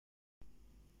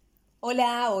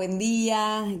Hola, buen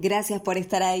día, gracias por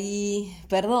estar ahí.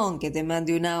 Perdón que te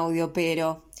mande un audio,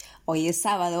 pero hoy es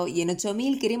sábado y en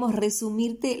 8000 queremos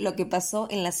resumirte lo que pasó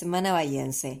en la semana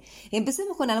bahiense.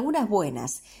 Empecemos con algunas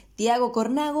buenas. Tiago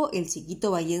Cornago, el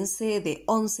chiquito bahiense de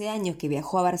 11 años que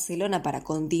viajó a Barcelona para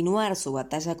continuar su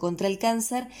batalla contra el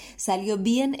cáncer, salió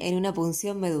bien en una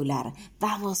punción medular.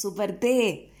 ¡Vamos, Super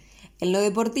T! En lo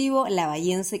deportivo, la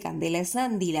bahiense Candela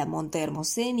Sandy, la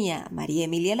montehermoseña María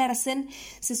Emilia Larsen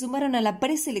se sumaron a la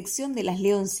preselección de las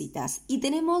Leoncitas. Y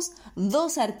tenemos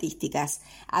dos artísticas.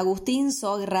 Agustín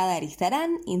Sograda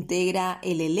Aristarán integra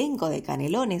el elenco de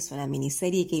Canelones, una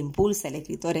miniserie que impulsa el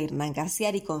escritor Hernán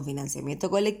Casiari con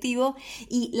financiamiento colectivo.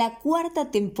 Y la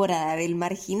cuarta temporada del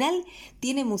Marginal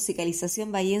tiene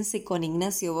musicalización bahiense con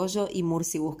Ignacio Bollo y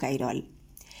Murci Buscairol.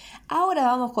 Ahora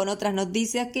vamos con otras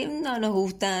noticias que no nos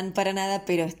gustan para nada,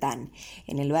 pero están.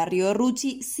 En el barrio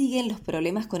Ruchi siguen los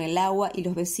problemas con el agua y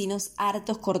los vecinos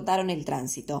hartos cortaron el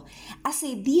tránsito.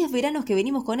 Hace 10 veranos que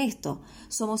venimos con esto.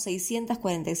 Somos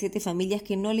 647 familias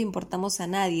que no le importamos a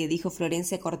nadie, dijo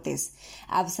Florencia Cortés.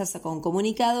 ABSA sacó un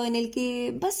comunicado en el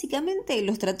que básicamente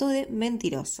los trató de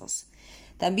mentirosos.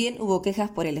 También hubo quejas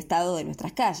por el estado de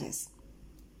nuestras calles.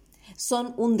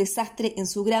 Son un desastre en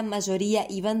su gran mayoría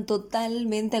y van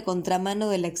totalmente a contramano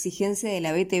de la exigencia de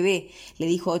la BTV, le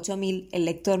dijo 8000 el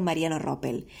lector Mariano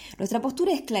Roppel. Nuestra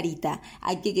postura es clarita,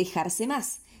 hay que quejarse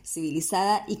más,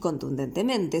 civilizada y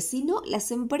contundentemente, si no,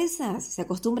 las empresas se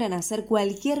acostumbran a hacer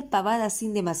cualquier pavada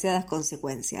sin demasiadas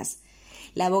consecuencias.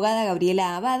 La abogada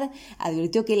Gabriela Abad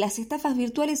advirtió que las estafas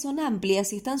virtuales son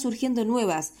amplias y están surgiendo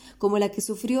nuevas, como la que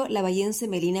sufrió la bahiense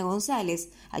Melina González,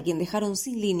 a quien dejaron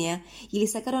sin línea y le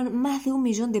sacaron más de 1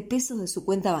 millón de pesos de su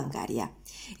cuenta bancaria.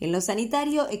 En lo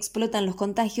sanitario explotan los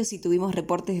contagios y tuvimos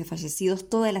reportes de fallecidos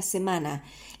toda la semana.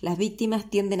 Las víctimas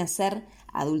tienden a ser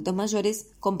adultos mayores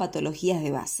con patologías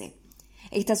de base.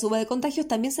 Esta suba de contagios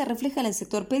también se refleja en el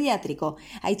sector pediátrico.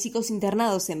 Hay chicos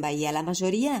internados en Bahía, la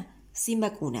mayoría sin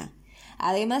vacuna.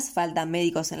 Además, faltan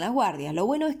médicos en las guardias. Lo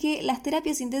bueno es que las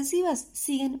terapias intensivas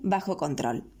siguen bajo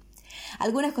control.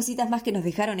 Algunas cositas más que nos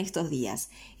dejaron estos días.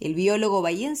 El biólogo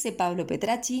bahiense Pablo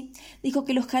Petracci dijo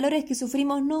que los calores que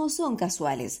sufrimos no son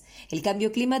casuales. El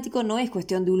cambio climático no es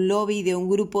cuestión de un lobby de un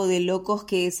grupo de locos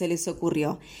que se les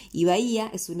ocurrió. Y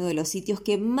Bahía es uno de los sitios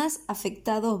que más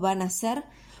afectados van a ser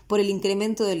por el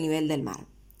incremento del nivel del mar.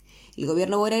 El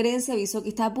gobierno bonaerense avisó que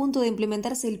está a punto de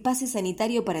implementarse el pase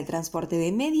sanitario para el transporte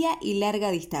de media y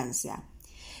larga distancia.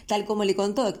 Tal como le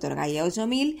contó Héctor Gaya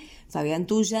 8000, Fabián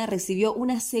Tuya recibió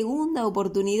una segunda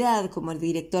oportunidad como el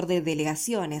director de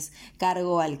delegaciones,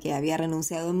 cargo al que había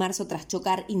renunciado en marzo tras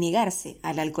chocar y negarse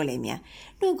a la alcoholemia.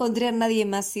 No encontré a nadie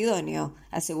más idóneo,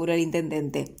 aseguró el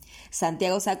intendente.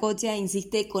 Santiago Sacocha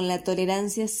insiste con la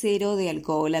tolerancia cero de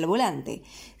alcohol al volante.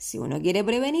 Si uno quiere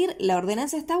prevenir, la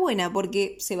ordenanza está buena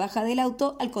porque se baja del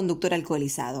auto al conductor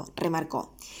alcoholizado,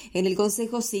 remarcó. En el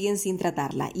Consejo siguen sin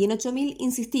tratarla y en 8000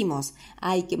 insistimos,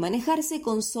 hay que manejarse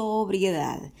con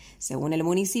sobriedad. Según el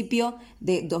municipio,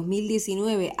 de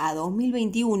 2019 a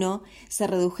 2021 se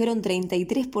redujeron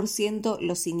 33%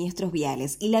 los siniestros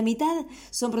viales y la mitad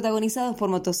son protagonizados por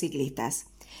motociclistas.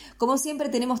 Como siempre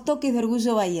tenemos toques de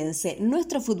orgullo bahiense.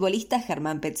 Nuestros futbolistas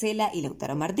Germán Petzela y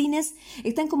Lautaro Martínez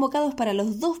están convocados para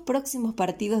los 2 próximos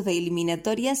partidos de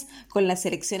eliminatorias con la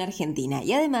selección argentina.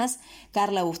 Y además,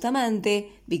 Carla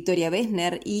Bustamante, Victoria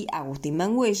Bessner y Agustín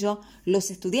Manguello,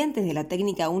 los estudiantes de la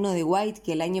técnica 1 de White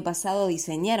que el año pasado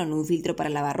diseñaron un filtro para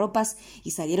lavarropas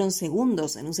y salieron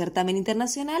segundos en un certamen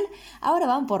internacional, ahora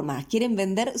van por más, quieren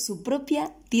vender su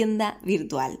propia tienda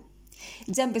virtual.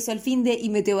 Ya empezó el finde y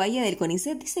Meteo Bahía del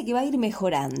CONICET dice que va a ir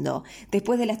mejorando.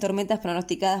 Después de las tormentas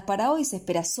pronosticadas para hoy, se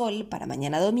espera sol para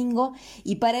mañana domingo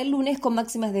y para el lunes con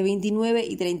máximas de 29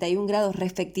 y 31 grados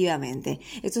respectivamente.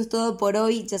 Eso es todo por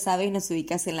hoy. Ya sabéis, nos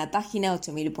ubicás en la página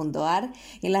 8000.ar,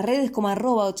 en las redes como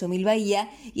 @8000bahía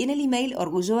y en el email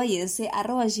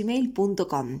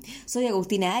orgullobahiense@gmail.com. Soy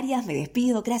Agustina Arias, me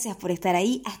despido. Gracias por estar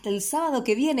ahí. Hasta el sábado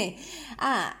que viene.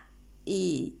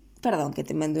 Y perdón que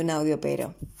te mandé un audio,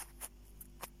 pero